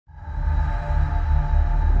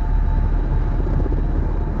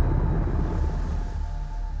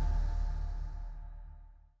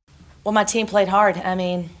Well, my team played hard. I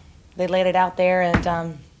mean, they laid it out there,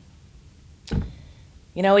 and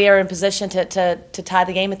we were in position to tie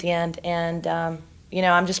the game at the end. And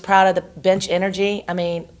I'm just proud of the bench energy. I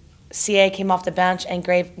mean, CA came off the bench and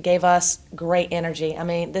gave us great energy. I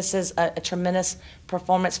mean, this is a tremendous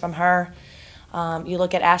performance from her. You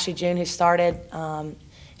look at Ashley June, who started.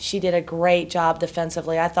 She did a great job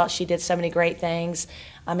defensively. I thought she did so many great things.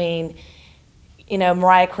 I mean,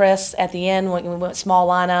 Mariah Chris at the end, when we went small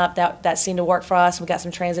lineup, that seemed to work for us. We got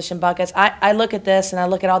some transition buckets. I look at this, and I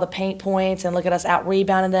look at all the paint points and look at us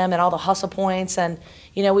out-rebounding them and all the hustle points, and,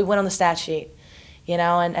 we went on the stat sheet,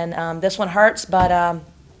 and this one hurts, but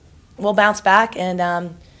we'll bounce back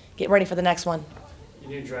and get ready for the next one. You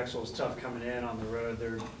knew Drexel was tough coming in on the road.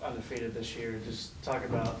 They're undefeated this year. Just talk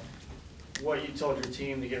about what you told your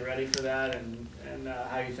team to get ready for that and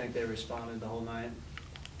how you think they responded the whole night.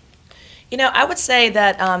 I would say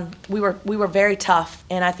that we were very tough,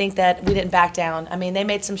 and I think that we didn't back down. I mean, they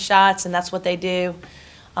made some shots, and that's what they do,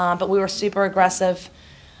 but we were super aggressive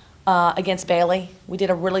against Bailey. We did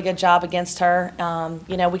a really good job against her.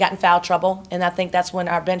 We got in foul trouble, and I think that's when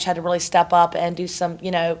our bench had to really step up and do some,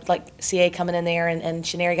 like CA coming in there, and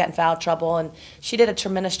Shaneri got in foul trouble, and she did a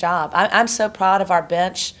tremendous job. I'm so proud of our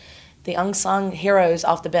bench, the unsung heroes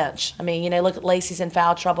off the bench. I mean, look at Lacey's in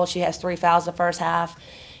foul trouble. She has 3 fouls the first half.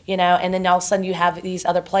 And then all of a sudden you have these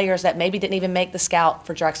other players that maybe didn't even make the scout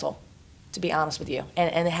for Drexel, to be honest with you,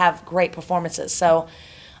 and they have great performances. So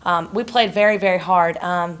we played very, very hard.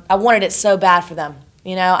 I wanted it so bad for them.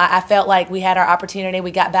 I felt like we had our opportunity.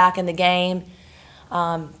 We got back in the game.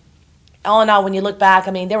 All in all, when you look back,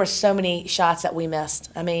 I mean, there were so many shots that we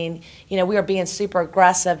missed. I mean, we were being super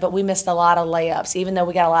aggressive, but we missed a lot of layups, even though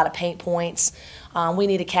we got a lot of paint points. We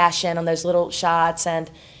need to cash in on those little shots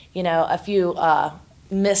and, a few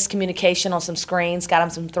miscommunication on some screens, got them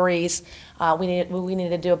some threes. We needed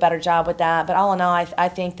to do a better job with that. But all in all, I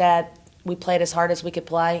think that we played as hard as we could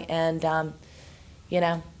play, and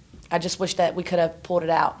I just wish that we could have pulled it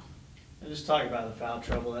out. And just talking about the foul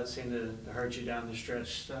trouble, that seemed to hurt you down the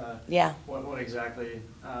stretch. Yeah. What exactly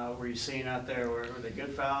were you seeing out there? Were they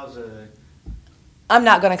good fouls? I'm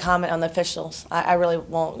not going to comment on the officials. I really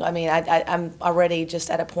won't. I mean, I'm already just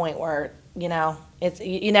at a point where,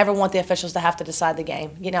 you never want the officials to have to decide the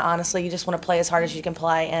game. Honestly, you just want to play as hard as you can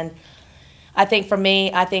play. And I think for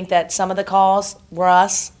me, I think that some of the calls were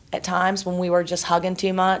us at times when we were just hugging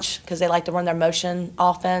too much because they like to run their motion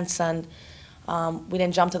offense, and we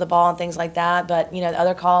didn't jump to the ball and things like that. But, the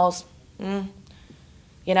other calls, and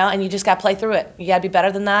you just got to play through it. You got to be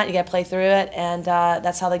better than that. You got to play through it, and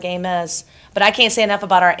that's how the game is. But I can't say enough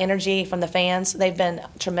about our energy from the fans. They've been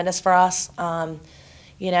tremendous for us.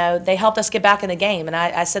 They helped us get back in the game, and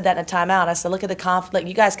I said that in a timeout. I said, look at the confidence.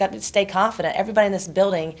 You guys got to stay confident. Everybody in this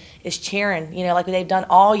building is cheering, like they've done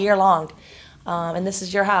all year long, and this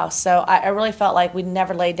is your house. So I really felt like we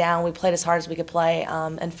never laid down. We played as hard as we could play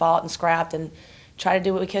and fought and scrapped and tried to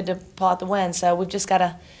do what we could to pull out the win. So we've just got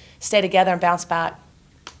to stay together and bounce back.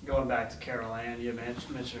 Going back to Carol Ann, you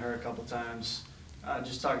mentioned her a couple times.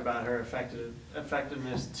 Just talk about her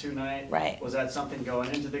effectiveness tonight. Right. Was that something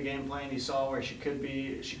going into the game plan you saw where she could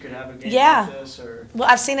have a game like this? Or? Well,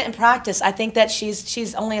 I've seen it in practice. I think that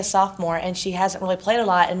she's only a sophomore and she hasn't really played a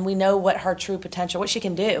lot, and we know what her true potential, what she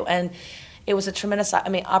can do. And it was a tremendous,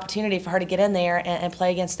 opportunity for her to get in there and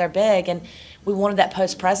play against their big, and we wanted that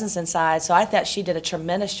post presence inside. So I thought she did a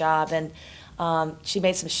tremendous job, and she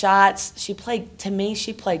made some shots. She played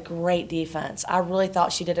great defense. I really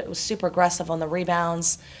thought she did it. It was super aggressive on the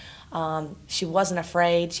rebounds. She wasn't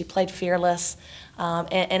afraid. She played fearless.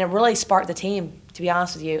 And it really sparked the team, to be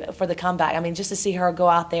honest with you, for the comeback. I mean, just to see her go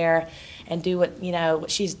out there and do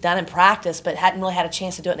what she's done in practice but hadn't really had a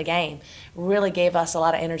chance to do it in the game really gave us a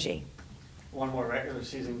lot of energy. One more regular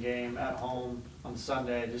season game at home on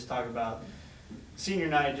Sunday. Just talk about senior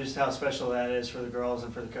night, just how special that is for the girls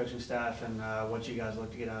and for the coaching staff, and what you guys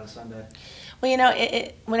look to get out of Sunday. Well,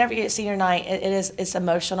 whenever you get senior night, it's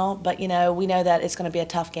emotional, but we know that it's going to be a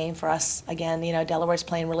tough game for us. Again, Delaware's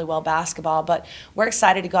playing really well basketball, but we're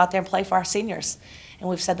excited to go out there and play for our seniors, and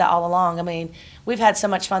we've said that all along. I mean, we've had so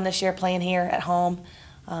much fun this year playing here at home.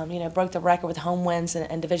 Broke the record with home wins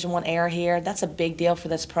and Division I air here. That's a big deal for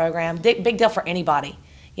this program. Big deal for anybody.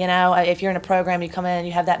 If you're in a program, you come in,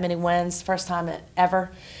 you have that many wins, first time ever.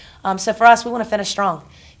 So for us, we want to finish strong.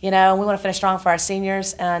 And we want to finish strong for our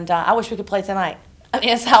seniors. And I wish we could play tonight. I mean,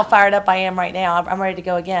 that's how fired up I am right now. I'm ready to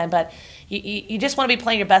go again. But you just want to be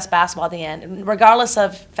playing your best basketball at the end. And regardless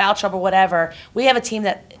of foul trouble, whatever, we have a team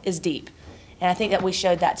that is deep. And I think that we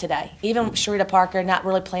showed that today. Even Sharita Parker not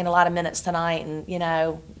really playing a lot of minutes tonight, and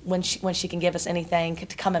when she can give us anything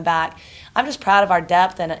to coming back. I'm just proud of our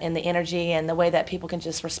depth and the energy and the way that people can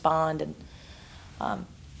just respond. And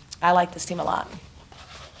I like this team a lot.